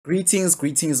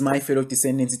Greetings, my fellow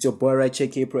descendants. It's your boy, right,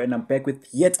 Check April, and I'm back with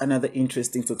yet another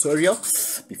interesting tutorial.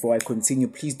 Before I continue,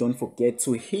 please don't forget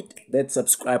to hit that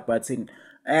subscribe button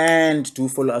and do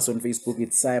follow us on Facebook.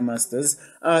 It's SciMasters.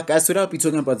 Guys, today I'll be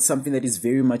talking about something that is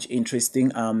very much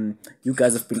interesting. You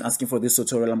guys have been asking for this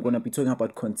tutorial. I'm going to be talking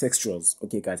about contextuals.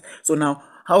 Okay, guys. So now,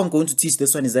 how I'm going to teach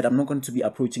this one is that I'm not going to be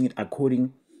approaching it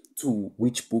according to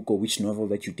which book or which novel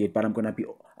that you did, but I'm going to be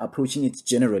approaching it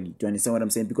generally. Do you understand what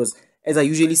I'm saying? Because as I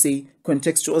usually say,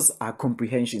 contextuals are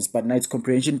comprehensions, but now it's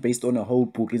comprehension based on a whole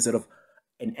book instead of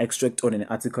an extract on an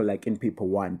article like in paper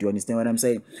one. Do you understand what I'm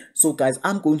saying? So guys,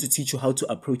 I'm going to teach you how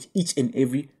to approach each and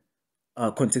every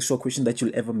contextual question that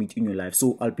you'll ever meet in your life.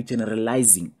 So I'll be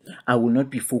generalizing. I will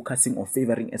not be focusing or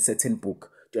favoring a certain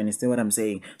book. Do you understand what I'm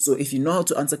saying? So if you know how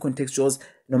to answer contextuals,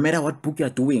 no matter what book you're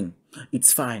doing,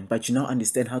 it's fine. But you now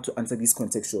understand how to answer these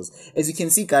contextuals. As you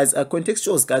can see, guys,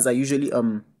 contextuals, guys, are usually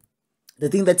the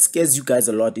thing that scares you guys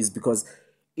a lot is because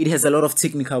it has a lot of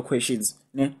technical questions,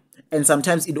 né? And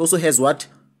sometimes it also has what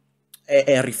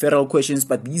a referral questions,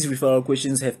 but these referral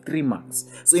questions have 3 marks.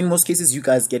 So in most cases, you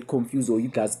guys get confused or you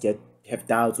guys have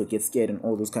doubts or get scared and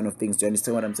all those kind of things. Do you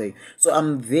understand what I'm saying? So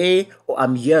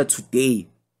I'm here today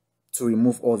to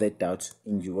remove all that doubt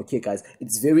in you. Okay, guys,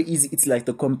 it's very easy. It's like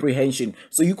the comprehension.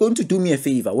 So you're going to do me a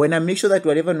favor when I make sure that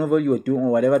whatever novel you are doing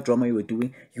or whatever drama you are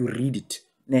doing, you read it.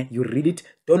 Nah, you read it.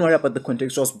 Don't worry about the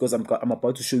contextuals because I'm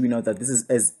about to show you now that this is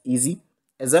as easy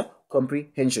as a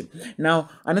comprehension. Now,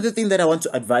 another thing that I want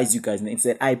to advise you guys is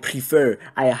that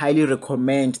I highly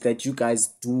recommend that you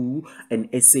guys do an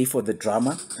essay for the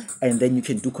drama and then you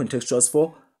can do contextuals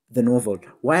for the novel.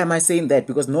 Why am I saying that?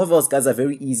 Because novels, guys, are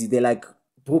very easy. They're like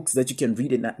books that you can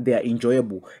read and they are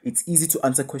enjoyable. It's easy to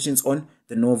answer questions on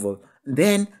the novel.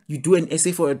 Then you do an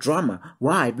essay for a drama.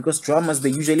 Why? Because dramas,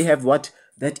 they usually have what?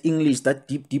 That English, that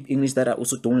deep English that I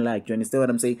also don't like. You understand what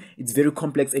I'm saying? It's very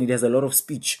complex and it has a lot of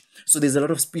speech. So there's a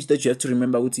lot of speech that you have to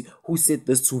remember. Who said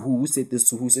this to who said this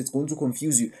to who. So it's going to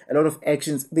confuse you. A lot of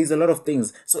actions. There's a lot of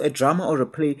things. So a drama or a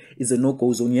play is a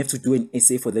no-go zone. You have to do an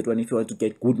essay for that one if you want to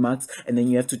get good marks. And then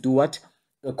you have to do what?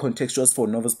 Contextuals for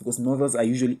novels, because novels are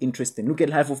usually interesting. Look at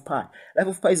Life of Pi. Life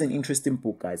of Pi is an interesting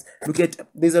book, guys.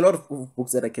 There's a lot of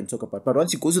books that I can talk about, but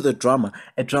once you go to the drama,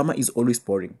 a drama is always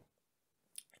boring.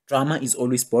 Drama is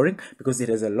always boring because it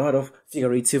has a lot of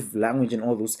figurative language and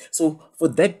all those. So for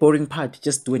that boring part,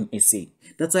 just do an essay.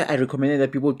 That's why I recommended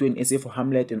that people do an essay for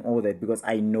Hamlet and all that, because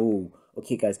I know.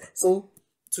 Okay, guys. So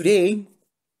today,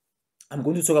 I'm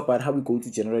going to talk about how we're going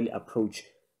to generally approach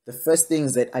the first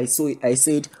things that I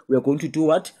said we are going to do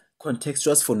what?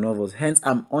 Contextuals for novels. Hence,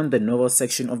 I'm on the novel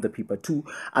section of the paper 2.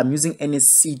 I'm using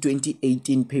NSC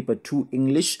 2018 paper 2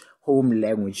 English home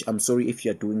language. I'm sorry if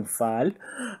you're doing file.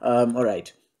 All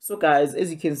right. So guys,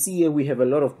 as you can see here, we have a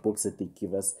lot of books that they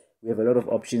give us. We have a lot of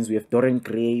options. We have Dorian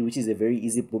Gray, which is a very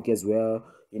easy book as well.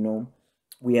 You know,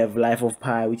 we have Life of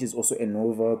Pi, which is also a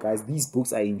novel. Guys, these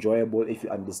books are enjoyable if you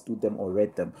understood them or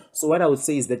read them. So what I would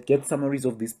say is that get summaries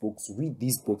of these books, read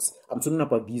these books. I'm talking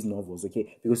about these novels,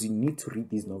 okay? Because you need to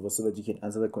read these novels so that you can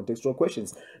answer the contextual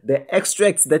questions. The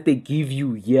extracts that they give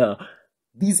you here,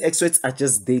 these extracts are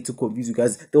just there to confuse you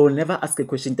guys. They will never ask a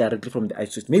question directly from the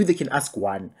extract. Maybe they can ask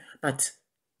one, but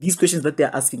these questions that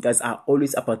they're asking, guys, are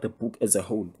always about the book as a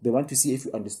whole. They want to see if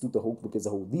you understood the whole book as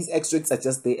a whole. These extracts are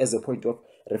just there as a point of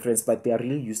reference, but they are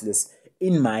really useless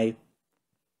in my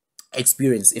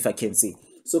experience, if I can say.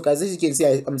 So, guys, as you can see,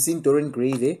 I'm seeing Dorian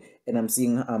Gray there, and I'm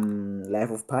seeing Life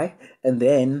of Pi. And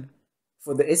then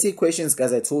for the essay questions,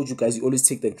 guys, I told you guys, you always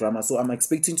take the drama. So I'm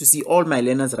expecting to see all my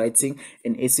learners writing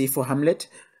an essay for Hamlet,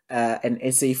 an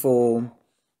essay for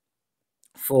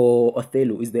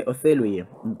Othello. Is there Othello here?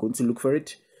 I'm going to look for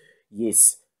it.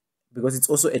 Yes, because it's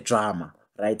also a drama,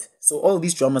 right? So all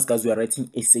these dramas, guys, we are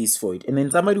writing essays for it. And then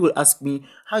somebody will ask me,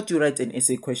 how do you write an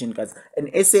essay question, guys? An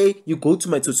essay, you go to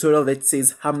my tutorial that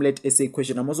says Hamlet essay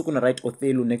question. I'm also going to write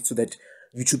Othello next to that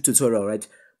YouTube tutorial, right?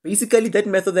 Basically, that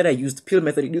method that I used, pill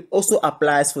method, it also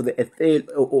applies for the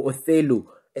Othello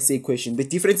essay question. The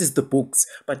difference is the books,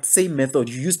 but same method.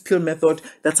 You use pill method.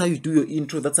 That's how you do your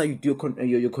intro. That's how you do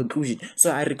your conclusion.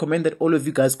 So I recommend that all of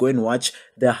you guys go and watch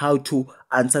the how to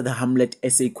answer the Hamlet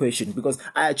essay question, because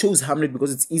I chose Hamlet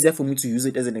because it's easier for me to use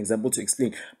it as an example to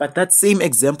explain. But that same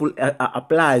example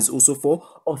applies also for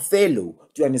Othello.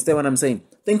 Do you understand what I'm saying?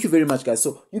 Thank you very much, guys.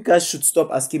 So you guys should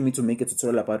stop asking me to make a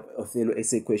tutorial about Othello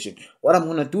essay question. What I'm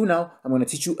going to do now, I'm going to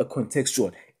teach you a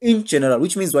contextual in general,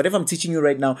 which means whatever I'm teaching you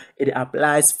right now, it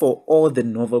applies for all the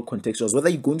novel contextuals. Whether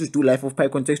you're going to do Life of Pi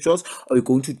contextuals or you're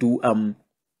going to do or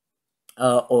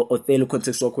Othello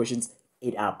contextual questions,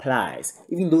 it applies.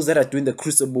 Even those that are doing the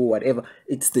Crucible, whatever,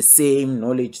 it's the same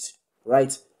knowledge,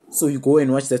 right? So you go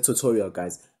and watch that tutorial,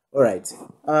 guys. All right.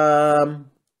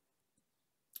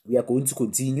 We are going to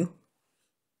continue.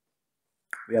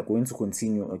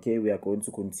 Okay, we are going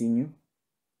to continue.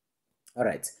 All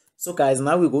right. So guys,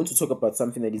 now we're going to talk about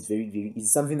something that is very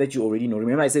is something that you already know.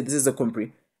 Remember I said this is a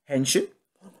comprehension.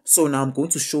 So now I'm going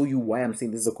to show you why I'm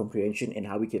saying this is a comprehension and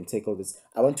how we can tackle this.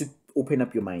 I want to open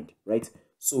up your mind, right?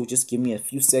 So just give me a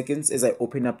few seconds as I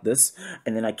open up this,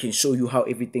 and then I can show you how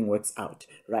everything works out,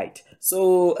 right?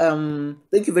 So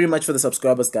thank you very much for the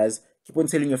subscribers, guys. Keep on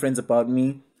telling your friends about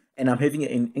me. And I'm having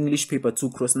an English paper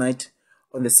 2 cross night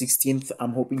on the 16th.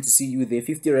 I'm hoping to see you there.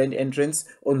 50 Rand entrance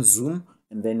on Zoom,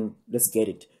 and then let's get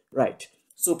it. Right.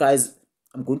 So guys,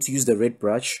 I'm going to use the red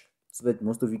brush so that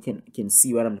most of you can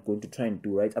see what I'm going to try and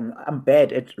do, right? I'm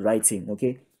bad at writing,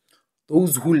 okay?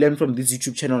 Those who learn from this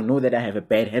YouTube channel know that I have a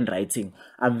bad handwriting.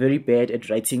 I'm very bad at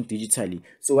writing digitally.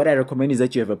 So what I recommend is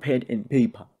that you have a pen and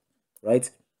paper, right?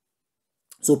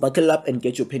 So buckle up and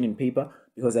get your pen and paper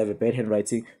because I have a bad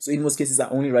handwriting. So in most cases, I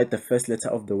only write the first letter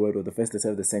of the word or the first letter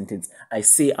of the sentence. I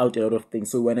say out a lot of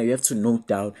things. So when you have to note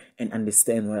down and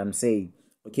understand what I'm saying.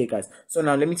 Okay, guys. So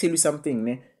now let me tell you something.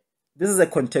 Ne? This is a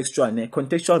contextual. Ne?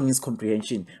 Contextual means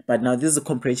comprehension. But now this is a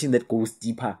comprehension that goes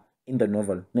deeper in the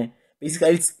novel. Ne?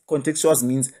 Basically, contextuals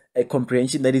means a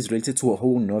comprehension that is related to a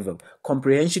whole novel.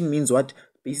 Comprehension means what?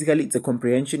 Basically, it's a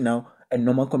comprehension now, a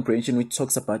normal comprehension which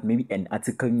talks about maybe an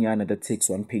article nyana that takes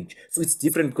 1 page. So it's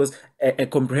different because a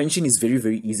comprehension is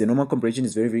very easy. A normal comprehension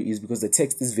is very easy because the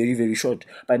text is very short.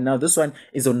 But now this one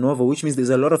is a novel, which means there's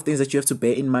a lot of things that you have to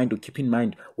bear in mind or keep in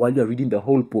mind while you're reading the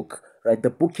whole book, right?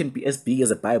 The book can be as big as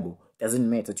a Bible. Doesn't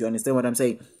matter. Do you understand what I'm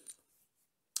saying?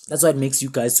 That's why it makes you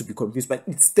guys to be confused, but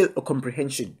it's still a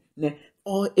comprehension.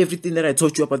 Everything that I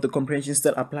taught you about the comprehension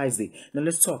still applies there. Now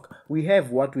let's talk. We have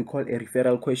what we call a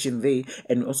referral question there,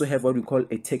 and we also have what we call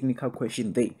a technical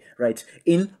question there, right?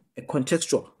 In a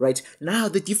contextual, right? Now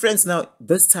the difference now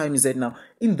this time is that now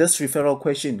in this referral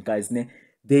question, guys,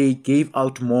 they gave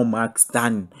out more marks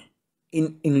than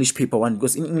in English paper 1,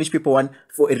 because in English paper 1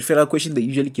 for a referral question they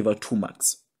usually give out 2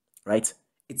 marks, right?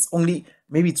 It's only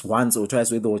maybe it's once or twice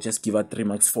where they'll just give out 3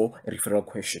 marks for a referral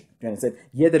question. You understand?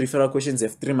 Here the referral questions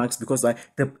have 3 marks because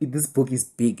this book is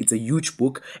big. It's a huge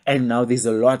book, and now there's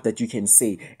a lot that you can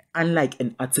say. Unlike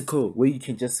an article where you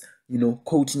can just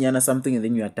quote nyana something and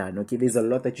then you are done. Okay, there's a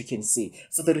lot that you can say.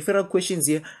 So the referral questions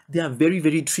here, they are very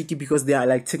tricky because they are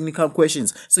like technical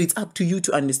questions. So it's up to you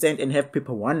to understand and have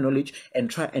paper 1 knowledge and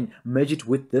try and merge it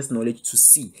with this knowledge to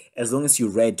see, as long as you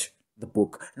read the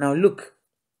book. Now look.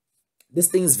 This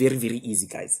thing is very easy,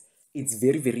 guys. It's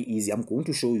very easy. I'm going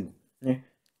to show you.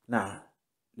 Now,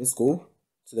 let's go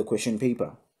to the question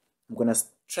paper. I'm going to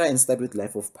try and start with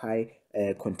Life of Pi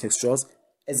contextuals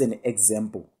as an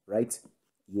example, right?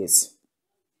 Yes.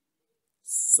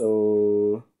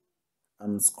 So,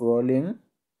 I'm scrolling.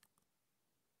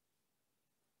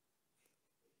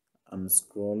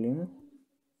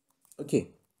 Okay.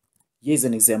 Here's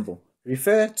an example.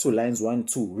 Refer to lines 1,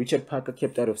 2. Richard Parker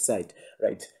kept out of sight,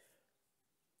 right?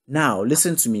 Now,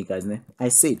 listen to me, guys. I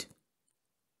said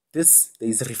there is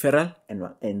referral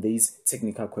and there is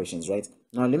technical questions, right?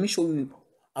 Now, let me show you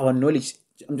our knowledge.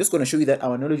 I'm just going to show you that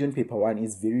our knowledge on paper 1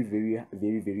 is very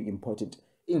important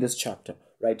in this chapter,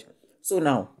 right? So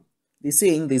now, they're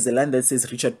saying there's a line that says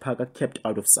Richard Parker kept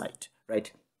out of sight, right?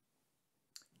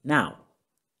 Now,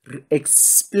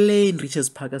 explain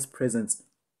Richard Parker's presence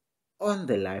on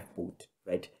the lifeboat,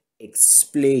 right?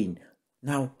 Explain.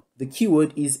 Now, the key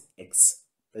word is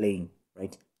explain,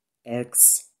 right?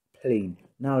 Explain.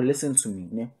 Now listen to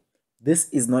me. This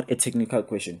is not a technical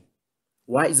question.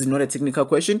 Why is it not a technical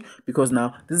question? Because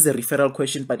now this is a referral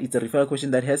question, but it's a referral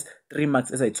question that has 3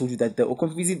 marks. As I told you, that the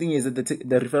confusing thing is that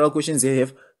the referral questions here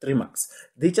have 3 marks.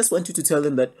 They just want you to tell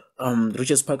them that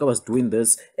Richard Parker was doing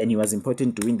this and he was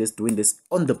important doing this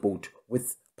on the boat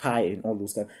with Pi and all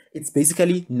those stuff. It's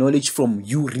basically knowledge from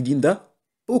you reading the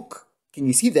book. Can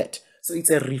you see that? So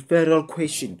it's a referral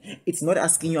question. It's not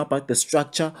asking you about the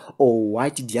structure or why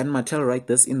did Jan Martel write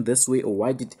this in this way, or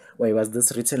why was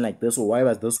this written like this, or why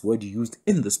was this word used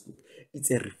in this book.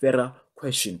 It's a referral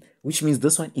question, which means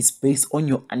this one is based on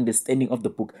your understanding of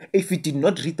the book. If you did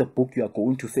not read the book, you are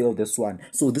going to fail this one.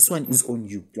 So this one is on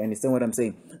you. Do you understand what I'm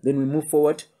saying? Then we move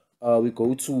forward. We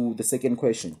go to the second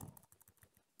question.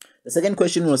 The second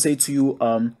question will say to you,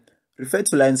 refer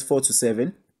to lines 4 to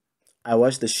 7. I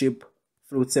watched the ship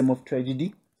flotsam of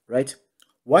tragedy, right?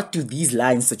 What do these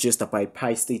lines suggest about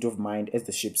Pi's state of mind as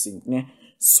the ship sinks?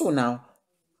 So now,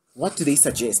 what do they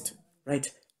suggest, right?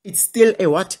 It's still a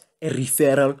what? A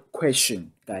referral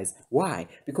question, guys. Why?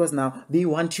 Because now they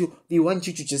want you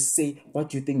to just say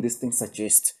what you think this thing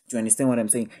suggests. Do you understand what I'm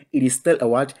saying? It is still a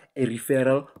what? A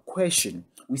referral question,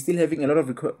 we're still having a lot of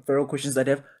referral questions that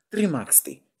have 3 marks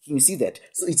there. Can you see that?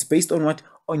 So it's based on what?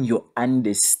 On your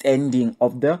understanding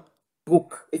of the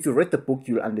book. If you read the book,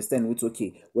 you'll understand what's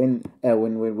okay. When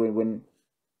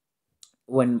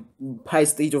Pi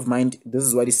state of mind, this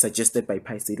is what is suggested by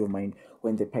Pi state of mind.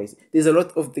 When the Pi, there's a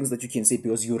lot of things that you can say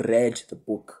because you read the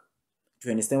book. Do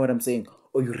you understand what I'm saying?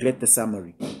 Or you read the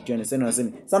summary. Do you understand what I'm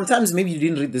saying? Sometimes maybe you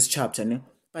didn't read this chapter, no?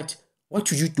 But what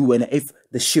would you do when if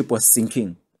the ship was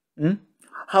sinking?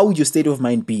 How would your state of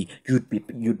mind be?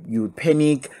 You'd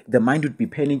panic. The mind would be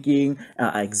panicking,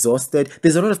 exhausted.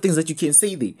 There's a lot of things that you can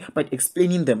say there, but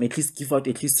explaining them, at least give out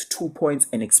at least 2 points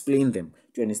and explain them.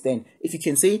 Do you understand? If you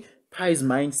can say Pi's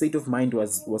mind, state of mind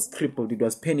was crippled, it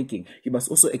was panicking, you must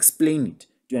also explain it.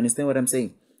 Do you understand what I'm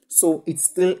saying? So it's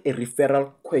still a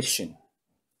referral question.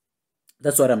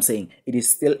 That's what I'm saying. It is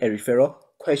still a referral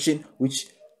question which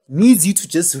needs you to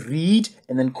just read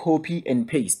and then copy and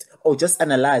paste, or just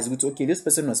analyze which, okay, this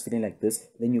person was feeling like this,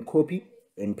 then you copy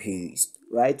and paste,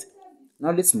 right?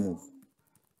 Now let's move.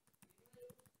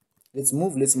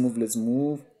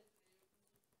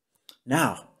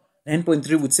 Now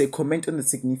 9.3 would say comment on the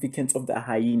significance of the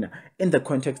hyena in the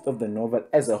context of the novel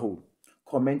as a whole.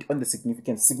 Comment on the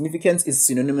significance. Significance is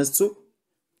synonymous to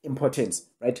importance,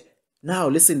 right? Now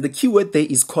listen, the key word there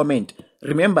is comment.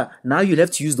 Remember, now you'll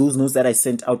have to use those notes that I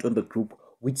sent out on the group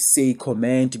which say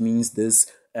comment means this,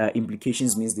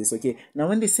 implications means this. Okay, now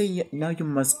when they say now you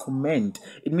must comment,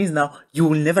 it means now you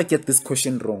will never get this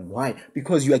question wrong. Why?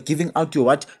 Because you are giving out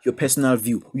your personal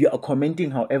view. You are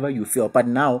commenting however you feel, but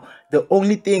now the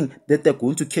only thing that they're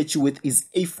going to catch you with is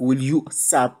if will you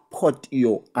support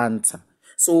your answer.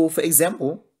 So for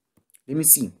example, let me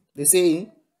see, they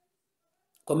say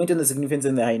comment on the significance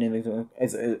in the hyena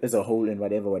as a whole and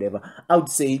whatever. I would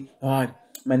say,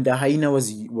 man, the hyena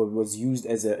was used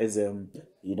as I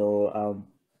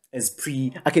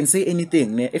can say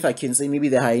anything. If I can say maybe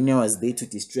the hyena was there to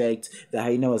distract, the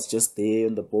hyena was just there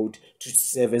on the boat to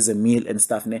serve as a meal and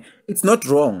stuff. It's not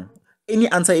wrong.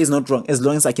 Any answer is not wrong as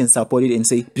long as I can support it and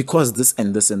say because this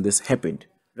and this and this happened,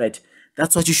 right?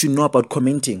 That's what you should know about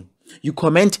commenting. You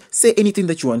comment, say anything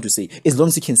that you want to say, as long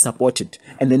as you can support it.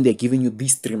 And then they're giving you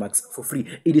these 3 marks for free.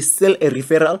 It is still a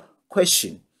referral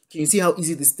question. Can you see how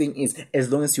easy this thing is as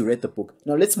long as you read the book?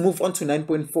 Now let's move on to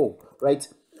 9.4, right?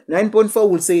 9.4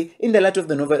 will say, in the light of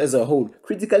the novel as a whole,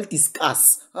 critical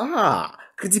discuss.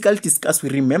 Critical discuss. We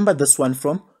remember this one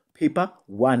from paper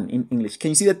 1 in English.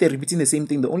 Can you see that they're repeating the same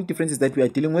thing? The only difference is that we are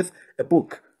dealing with a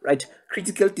book, right?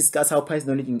 Critical discuss how Pi's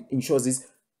knowledge ensures this.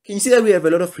 Can you see that we have a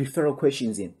lot of referral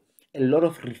questions in? A lot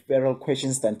of referral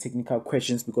questions than technical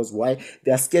questions. Because why?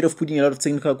 They are scared of putting a lot of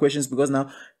technical questions because now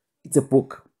it's a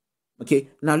book. Okay,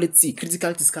 now let's see.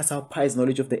 Critical discuss how Pi's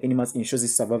knowledge of the animals ensures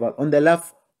his survival on the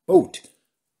left boat.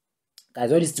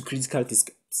 Guys, what is to critical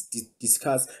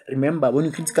discuss? Remember, when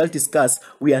you critical discuss,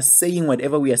 we are saying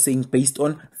whatever we are saying based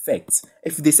on facts.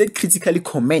 If they said critically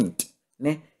comment,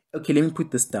 okay, let me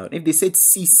put this down. If they said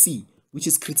CC, which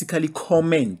is critically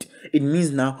comment, it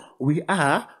means now we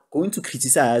are going to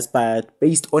criticize but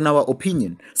based on our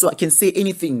opinion. So I can say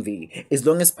anything there as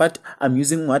long as but I'm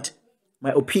using what?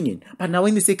 My opinion. But now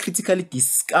when they say critically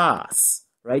discuss,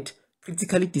 right?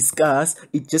 Critically discuss,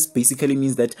 it just basically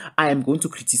means that I am going to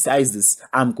criticize this.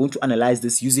 I'm going to analyze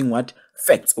this using what?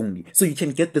 Facts only. So you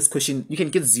can get this question, you can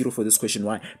get 0 for this question.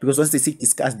 Why? Because once they say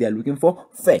discuss, they are looking for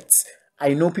facts.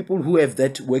 I know people who have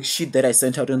that worksheet that I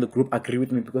sent out in the group agree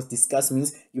with me because discuss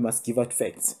means you must give out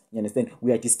facts. You understand?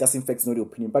 We are discussing facts, not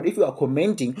opinion. But if you are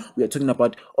commenting, we are talking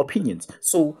about opinions.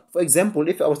 So, for example,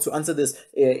 if I was to answer this,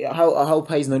 how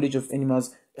Pi's knowledge of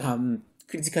animals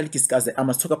critically discuss that, I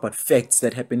must talk about facts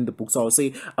that happen in the book. So I'll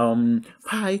say,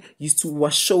 Pi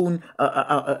was shown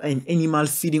an animal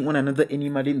feeding on another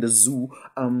animal in the zoo.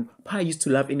 Pi used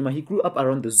to love animal. He grew up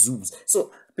around the zoos.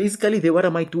 So basically, what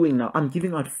am I doing now? I'm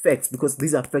giving out facts because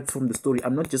these are facts from the story.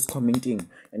 I'm not just commenting.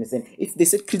 Understand? If they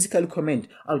said critical comment,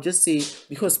 I'll just say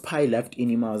because Pi loved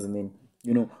animals, and then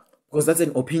because that's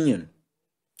an opinion.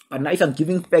 But now if I'm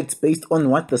giving facts based on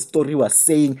what the story was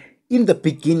saying in the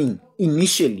beginning,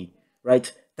 initially,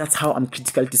 right? That's how I'm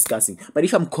critical discussing. But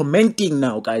if I'm commenting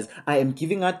now, guys, I am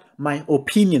giving out my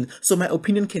opinion. So my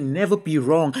opinion can never be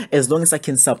wrong as long as I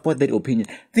can support that opinion.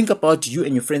 Think about you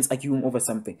and your friends arguing over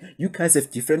something. You guys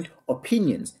have different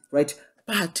opinions, right?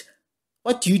 But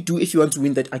what do you do if you want to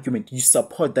win that argument? You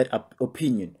support that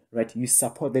opinion, right? You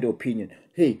support that opinion.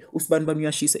 Hey, Usman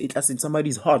Bamiyashisa, it as if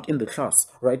somebody's hot in the class,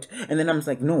 right? And then I'm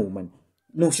like, no, man.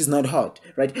 No, she's not hot,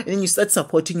 right? And then you start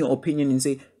supporting your opinion and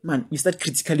say, man, you start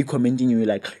critically commenting. You're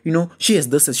like, she has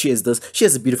this and she has this. She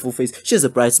has a beautiful face. She has a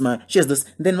bright smile. She has this.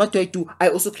 And then what do? I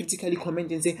also critically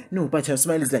comment and say, no, but her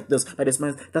smile is like this. But her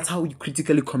smile, that's how you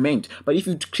critically comment. But if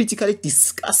you're critically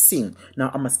discussing,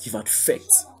 now I must give out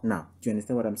facts. Now, do you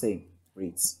understand what I'm saying?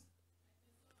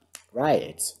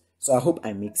 Right. So I hope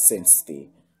I make sense there.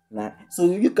 Nah. So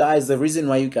you guys, the reason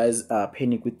why you guys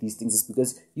panic with these things is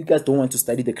because you guys don't want to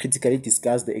study the critically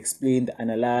discuss, the explain, the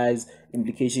analyze,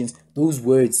 implications. Those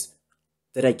words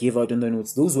that I gave out in the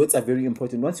notes, those words are very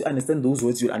important. Once you understand those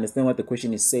words, you'll understand what the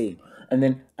question is saying. And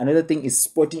then another thing is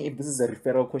spotting if this is a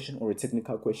referral question or a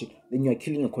technical question. Then you are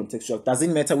killing a contextual.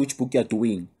 Doesn't matter which book you are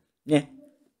doing. Yeah.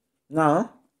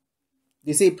 Now,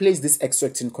 they say place this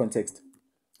extract in context.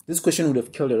 This question would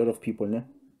have killed a lot of people. Yeah.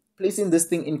 Placing this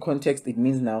thing in context, it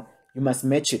means now you must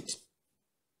match it.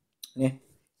 Yeah,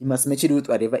 you must match it with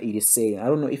whatever it is saying. I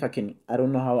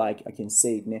don't know how I can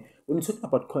say it. Yeah? When we're talking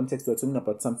about context, we're talking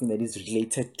about something that is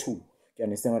related to. You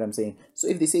understand what I'm saying? So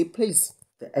if they say place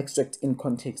the extract in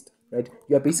context, right?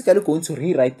 You are basically going to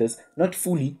rewrite this, not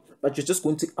fully, but you're just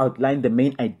going to outline the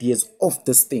main ideas of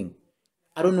this thing.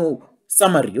 I don't know.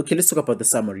 Summary. Okay, let's talk about the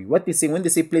summary. What they say when they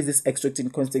say place this extract in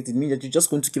context, it means that you're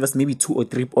just going to give us maybe 2 or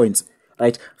 3 points.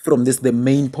 Right, from this, the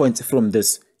main points from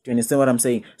this. Do you understand what I'm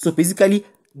saying? So basically,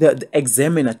 the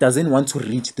examiner doesn't want to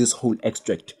read this whole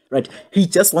extract, right? He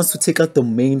just wants to take out the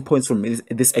main points from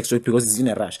this extract because he's in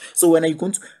a rush. So when are you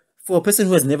going to, for a person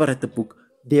who has never read the book,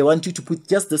 they want you to put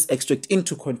just this extract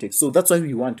into context. So that's why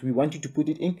we want you to put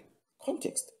it in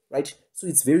context, right? So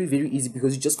it's very, very easy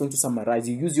because you're just going to summarize.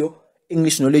 You use your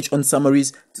English knowledge on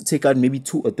summaries to take out maybe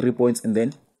 2 or 3 points and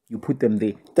then you put them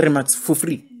there. 3 marks for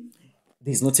free.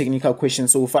 There's no technical question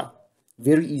so far.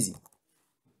 Very easy.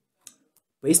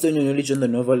 Based on your knowledge on the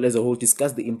novel as a whole,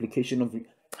 discuss the implication of...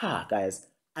 guys.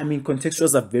 I mean,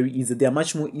 contextuals are very easy. They are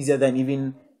much more easier than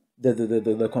even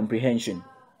the comprehension.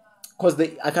 Because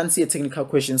I can't see a technical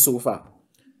question so far.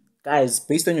 Guys,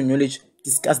 based on your knowledge,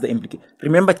 discuss the implication.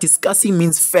 Remember, discussing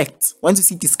means facts. Once you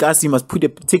see discuss, you must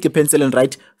take a pencil and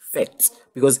write facts.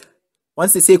 Because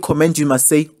once they say comment, you must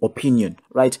say opinion,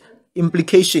 right?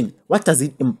 Implication. What does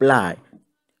it imply?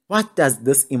 What does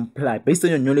this imply? Based on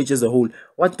your knowledge as a whole,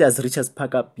 what does Richard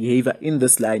Parker behavior in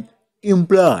this line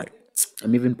imply?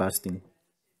 I'm even busting.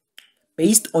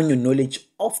 Based on your knowledge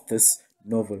of this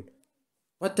novel,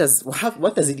 what does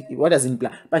it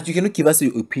imply? But you cannot give us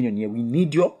your opinion here. We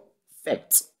need your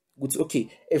facts.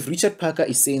 Okay, if Richard Parker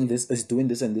is saying this, is doing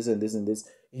this and this and this and this,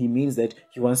 he means that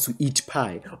he wants to eat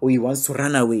pie, or he wants to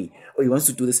run away, or he wants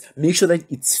to do this. Make sure that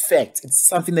it's facts. It's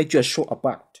something that you are sure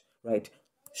about, right?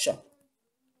 Sure.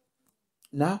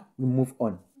 Now we move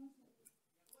on.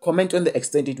 Comment on the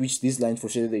extent at which these lines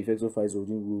foreshadow the effects of Faiz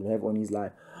will have on his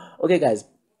life. Okay, guys.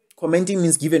 Commenting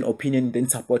means give an opinion, then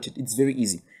support it. It's very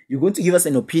easy. You're going to give us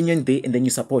an opinion there, and then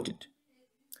you support it.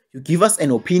 You give us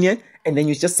an opinion, and then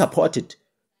you just support it.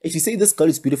 If you say this girl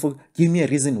is beautiful, give me a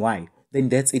reason why. Then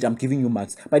that's it. I'm giving you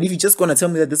marks. But if you're just gonna tell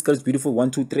me that this girl is beautiful,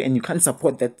 1, 2, 3, and you can't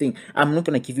support that thing, I'm not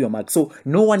gonna give you a mark. So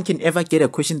no one can ever get a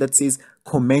question that says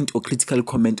comment or critical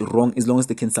comment wrong as long as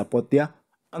they can support their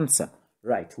answer.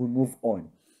 Right, we'll move on.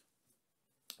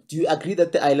 Do you agree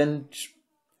that the island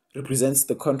represents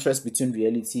the contrast between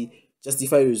reality?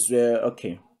 Justify your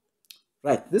okay.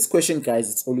 Right, this question,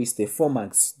 guys, it's always there. 4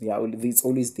 marks. It's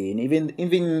always there. And even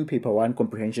in paper 1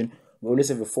 comprehension, we always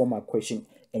have a 4-mark question,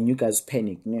 and you guys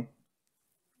panic, ne?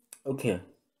 Okay.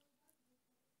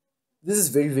 This is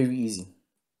very, very easy.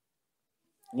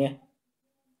 Yeah.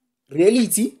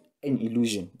 Reality and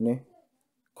illusion, ne?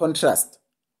 Contrast.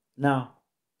 Now,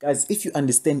 guys, if you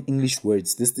understand English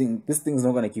words, this thing is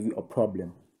not gonna give you a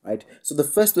problem, right? So the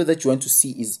first word that you want to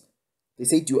see is, they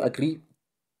say, do you agree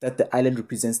that the island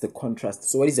represents the contrast?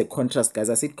 So what is a contrast, guys?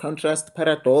 I said contrast,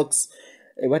 paradox.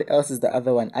 What else is the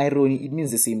other one? Irony. It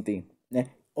means the same thing. Ne?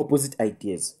 Opposite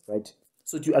ideas, right?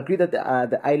 So do you agree that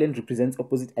the island represents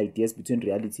opposite ideas between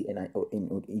reality and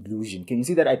illusion? Can you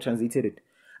see that I translated it?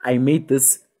 I made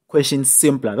this question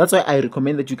simpler. That's why I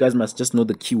recommend that you guys must just know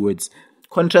the keywords.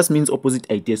 Contrast means opposite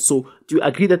ideas. So do you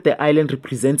agree that the island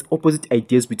represents opposite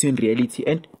ideas between reality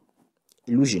and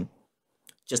illusion?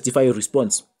 Justify your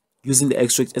response using the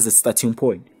extract as a starting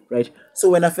point, right?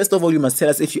 So first of all, you must tell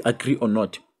us if you agree or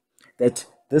not that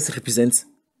this represents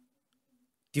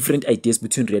different ideas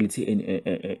between reality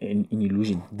and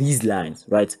illusion. These lines,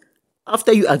 right?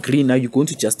 After you agree, now you're going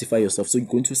to justify yourself. So you're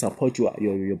going to support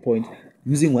your point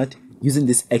using what? Using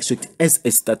this extract as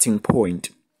a starting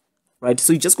point, right?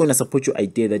 So you're just going to support your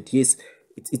idea that yes,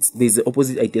 There's the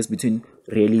opposite ideas between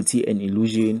reality and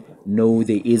illusion. No,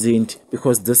 there isn't,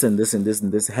 because this and this and this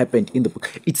and this happened in the book.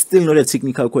 It's still not a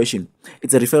technical question.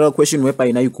 It's a referral question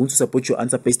whereby now you're going to support your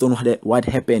answer based on what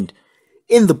happened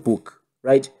in the book,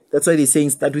 right? That's why they're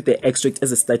saying start with the extract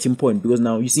as a starting point, because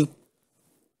now you see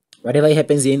whatever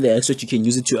happens here in the extract, you can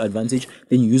use it to your advantage.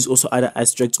 Then you use also other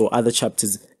extracts or other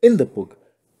chapters in the book.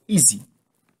 Easy.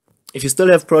 If you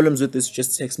still have problems with this,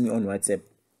 just text me on WhatsApp.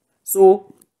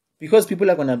 So, because people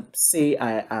are gonna say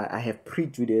I have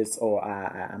prejudice, or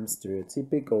I'm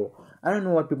stereotypic, or I don't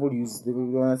know what people use. They're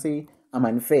gonna say I'm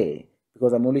unfair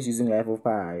because I'm always using Life of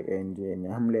Pi and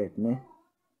Hamlet. Ne?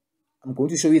 I'm going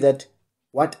to show you that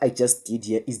what I just did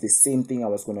here is the same thing I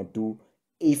was gonna do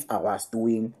if I was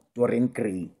doing Dorian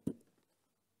Gray.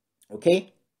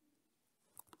 Okay?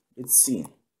 Let's see.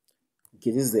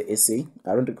 Okay, this is the essay.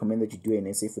 I don't recommend that you do an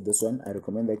essay for this one. I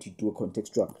recommend that you do a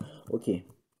contextual. Okay.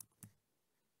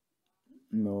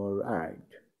 Alright.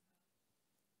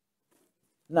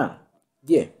 Now,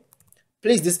 yeah.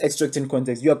 Place this extract in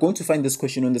context. You are going to find this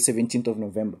question on the 17th of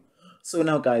November. So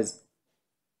now, guys,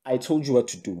 I told you what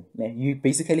to do. Now, you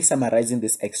basically summarizing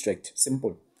this extract.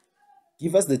 Simple.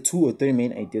 Give us the 2 or 3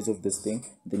 main ideas of this thing,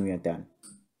 then we are done.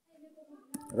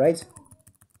 Right?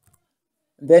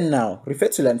 Then now, refer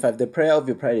to line 5. The prayer of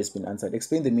your pride has been answered.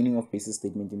 Explain the meaning of basis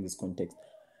statement in this context.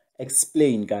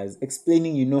 Explain, guys.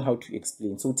 Explaining, you know how to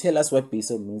explain. So tell us what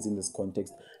Basil means in this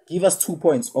context. Give us 2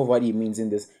 points of what he means in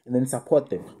this, and then support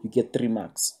them. You get 3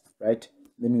 marks, right?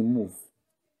 Then we move.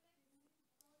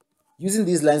 Using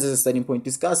these lines as a starting point,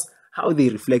 discuss how they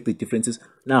reflect the differences.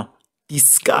 Now,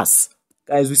 discuss.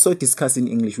 Guys, we saw discuss in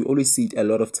English. We always see it a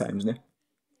lot of times. Ne?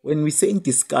 When we're saying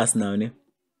discuss now, ne?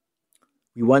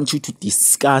 We want you to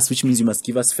discuss, which means you must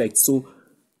give us facts. So,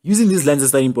 using these lines as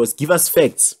starting points, give us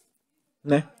facts.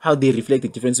 How they reflect the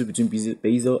differences between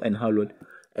Basil and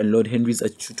Lord Henry's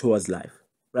attitude towards life,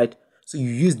 right? So you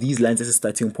use these lines as a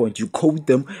starting point, you quote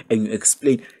them and you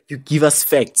explain, you give us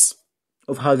facts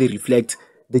of how they reflect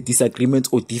the disagreements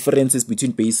or differences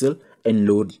between Basil and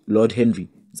Lord Henry's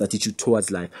attitude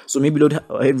towards life. So maybe Lord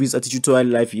Henry's attitude towards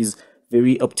life is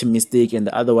very optimistic, and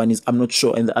the other one is I'm not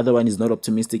sure, and the other one is not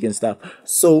optimistic and stuff.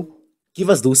 So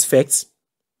give us those facts,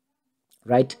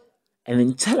 right? And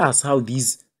then tell us how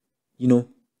these,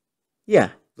 yeah,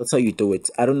 that's how you do it.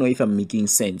 I don't know if I'm making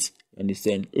sense.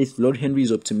 Understand? If Lord Henry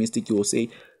is optimistic, you will say,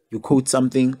 you quote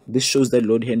something. This shows that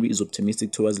Lord Henry is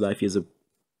optimistic towards life. He has a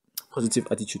positive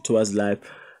attitude towards life.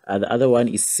 The other one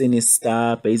is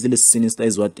sinister. Basil is sinister,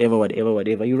 is whatever.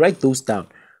 You write those down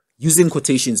using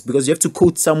quotations, because you have to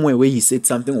quote somewhere where he said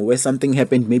something or where something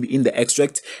happened, maybe in the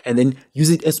extract, and then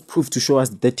use it as proof to show us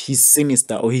that he's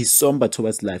sinister or he's somber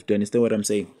towards life. Do you understand what I'm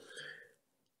saying?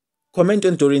 Comment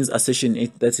on Dorian's assertion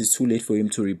that it's too late for him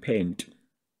to repent.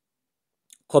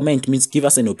 Comment means give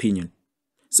us an opinion.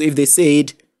 So if they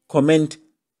said, comment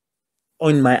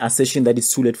on my assertion that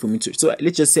it's too late for me to... So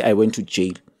let's just say I went to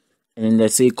jail. And then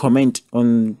let's say, comment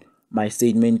on my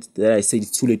statement that I said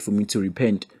it's too late for me to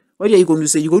repent. What are you going to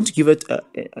say? You're going to give it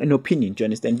an opinion. Do you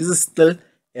understand? This is still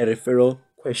a referral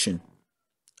question.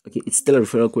 Okay, it's still a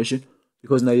referral question.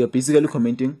 Because now you're basically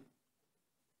commenting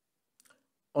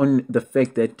on the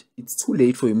fact that it's too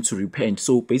late for him to repent.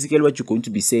 So basically what you're going to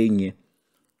be saying here,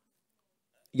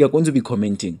 you're going to be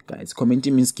commenting, guys.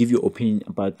 Commenting means give your opinion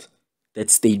about that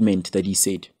statement that he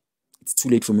said. It's too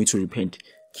late for me to repent.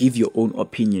 Give your own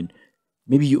opinion.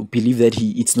 Maybe you believe that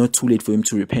it's not too late for him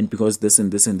to repent because this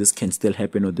and this and this can still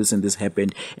happen, or this and this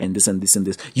happened, and this and this and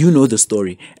this. You know the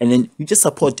story. And then you just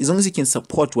support. As long as you can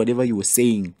support whatever you were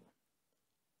saying,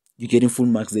 you're getting full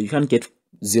marks there. You can't get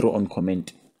 0 on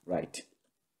comment. Right.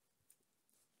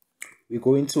 We're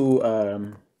going to,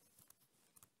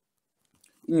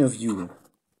 in your view,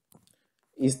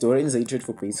 is Dorian's hatred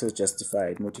for Basil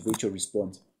justified? Motivate your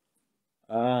response.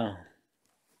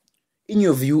 In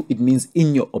your view, it means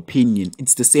in your opinion.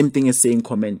 It's the same thing as saying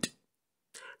comment,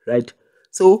 right?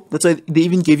 So that's why they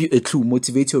even gave you a clue.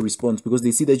 Motivate your response, because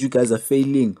they see that you guys are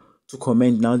failing to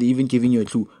comment. Now they're even giving you a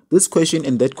clue. This question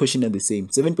and that question are the same.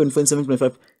 7.4 and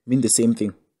 7.5 mean the same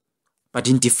thing, but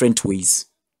in different ways.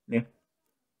 Yeah.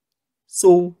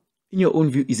 So, in your own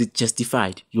view, is it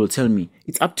justified? You'll tell me.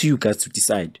 It's up to you guys to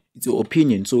decide. It's your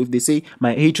opinion. So if they say,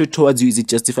 my hatred towards you, is it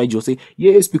justified? You'll say,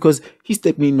 yes, because he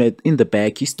stepped me in the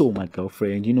back. He stole my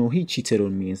girlfriend. He cheated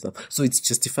on me and stuff. So it's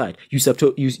justified.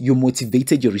 You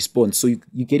motivated your response. So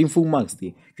you're getting full marks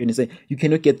there. You understand? You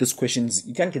cannot get these questions.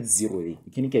 You can't get 0 there.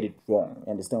 You cannot get it wrong.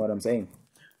 You understand what I'm saying?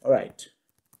 All right.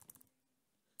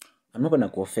 I'm not going to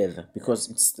go further because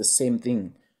it's the same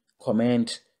thing.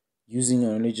 Comment. Using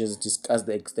your knowledge, just discuss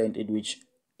the extent in which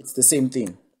it's the same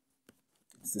thing.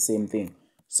 It's the same thing.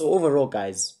 So overall,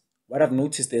 guys, what I've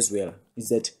noticed as well is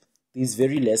that there's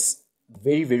very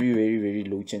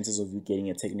low chances of you getting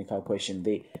a technical question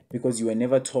there, because you were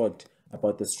never taught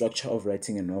about the structure of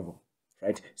writing a novel,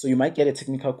 right? So you might get a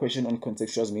technical question on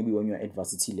contextuals maybe when you're at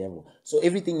varsity level. So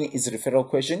everything is a referral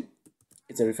question.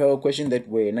 It's a referral question that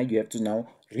where now you have to now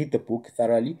read the book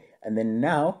thoroughly, and then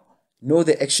now know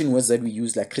the action words that we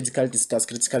use, like critical discuss,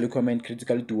 critically comment,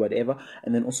 critically do whatever,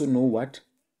 and then also know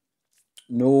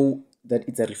that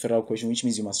it's a referral question, which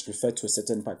means you must refer to a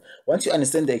certain part. Once you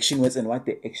understand the action words and what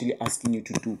they're actually asking you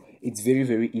to do, it's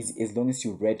very easy, as long as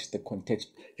you read the context,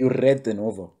 you read the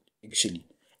novel actually.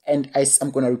 And I'm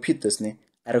gonna repeat this. I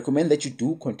recommend that you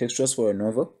do contextuals for a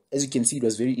novel. As you can see, it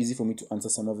was very easy for me to answer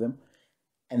some of them.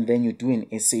 And then you do an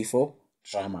essay for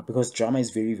drama, because drama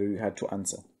is very hard to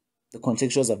answer. The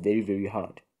contextuals are very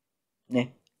hard.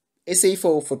 Essay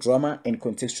for drama and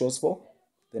contextuals for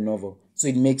the novel. So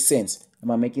it makes sense.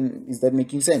 Is that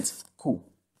making sense? Cool.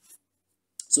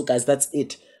 So guys, that's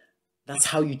it. That's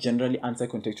how you generally answer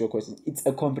contextual questions. It's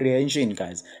a comprehension,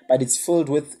 guys, but it's filled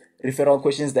with referral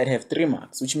questions that have 3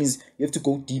 marks, which means you have to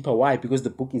go deeper. Why? Because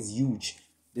the book is huge.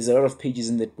 There's a lot of pages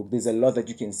in that book. There's a lot that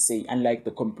you can say, unlike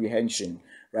the comprehension,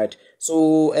 right?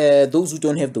 So those who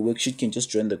don't have the worksheet can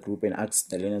just join the group and ask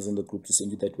the learners in the group to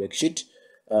send you that worksheet,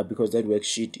 because that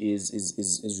worksheet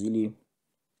is really,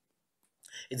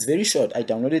 it's very short. I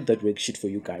downloaded that worksheet for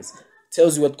you guys. It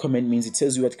tells you what comment means. It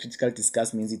tells you what critical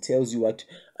discuss means. It tells you what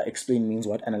explain means,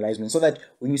 what analyze means. So that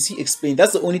when you see explain,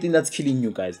 that's the only thing that's killing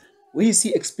you guys. When you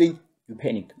see explain, you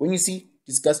panic. When you see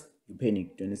discuss, you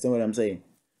panic. Do you understand what I'm saying?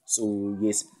 So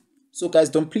yes. So guys,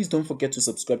 please don't forget to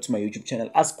subscribe to my YouTube channel.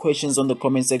 Ask questions on the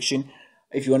comment section.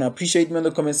 If you want to appreciate me on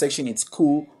the comment section, it's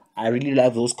cool. I really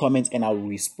love those comments and I'll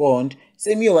respond.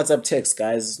 Send me a WhatsApp text,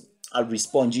 guys. I'll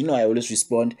respond. You know I always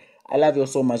respond. I love you all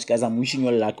so much, guys. I'm wishing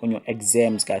you luck on your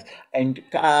exams, guys. And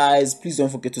guys, please don't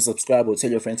forget to subscribe or tell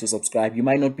your friends to subscribe. You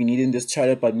might not be needing this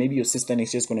channel, but maybe your sister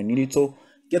next year is going to need it. So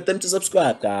get them to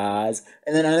subscribe, guys.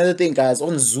 And then another thing, guys,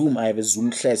 on Zoom, I have a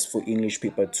Zoom class for English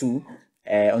paper 2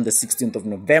 on the 16th of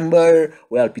November,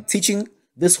 where I'll be teaching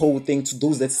this whole thing to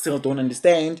those that still don't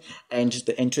understand. And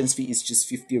the entrance fee is just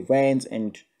 50 rand.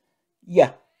 And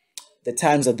yeah, the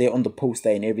times are there on the poster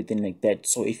and everything like that.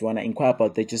 So if you want to inquire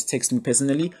about that, just text me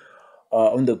personally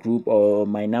on the group.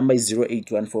 My number is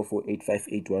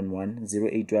 0814485811,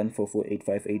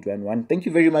 0814485811. Thank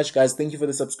you very much, guys. Thank you for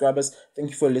the subscribers.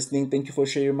 Thank you for listening. Thank you for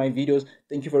sharing my videos.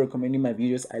 Thank you for recommending my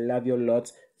videos. I love you a lot.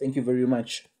 Thank you very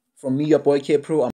much. From me, your boy K Pro.